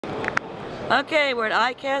Okay, we're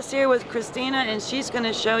at icast here with Christina, and she's going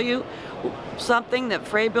to show you something that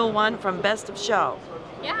Frabill won from Best of Show.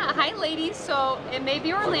 Yeah, hi ladies. So it may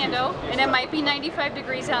be Orlando and it might be 95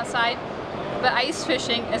 degrees outside, but ice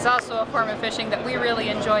fishing is also a form of fishing that we really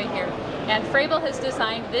enjoy here. And Frabill has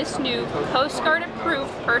designed this new Coast Guard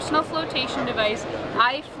approved personal flotation device,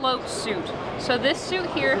 ifloat suit. So this suit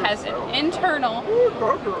here has an internal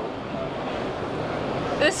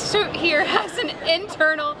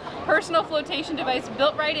personal flotation device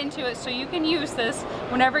built right into it, so you can use this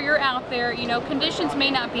whenever you're out there. You know, conditions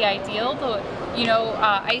may not be ideal.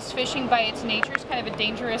 Ice fishing by its nature is kind of a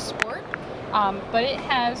dangerous sport, but it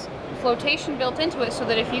has flotation built into it so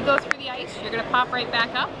that if you go through the ice, you're going to pop right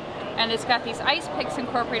back up, and it's got these ice picks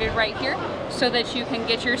incorporated right here so that you can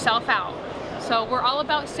get yourself out. So we're all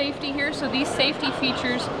about safety here, so these safety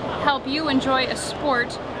features help you enjoy a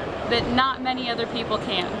sport that not many other people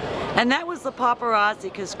can. And that was the paparazzi,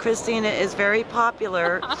 because Christina is very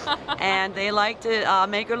popular and they like to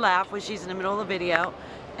make her laugh when she's in the middle of the video,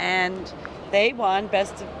 and they won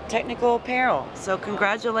Best of Technical Apparel. So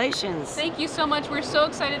congratulations. Thank you so much. We're so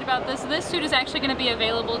excited about this. This suit is actually going to be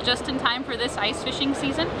available just in time for this ice fishing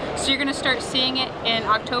season. So you're going to start seeing it in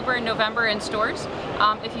October and November in stores.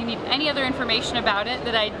 If you need any other information about it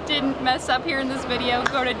that I didn't mess up here in this video,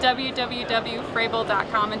 go to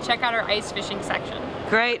www.frabill.com and check out our ice fishing section.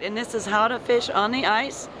 Great, and this is how to fish on the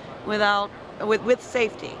ice with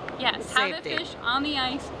safety. Yes, how to fish on the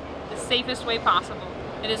ice the safest way possible.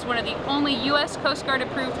 It is one of the only U.S. Coast Guard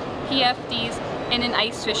approved PFDs in an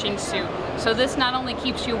ice fishing suit. So this not only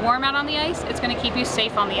keeps you warm out on the ice, it's going to keep you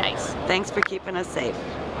safe on the ice. Thanks for keeping us safe.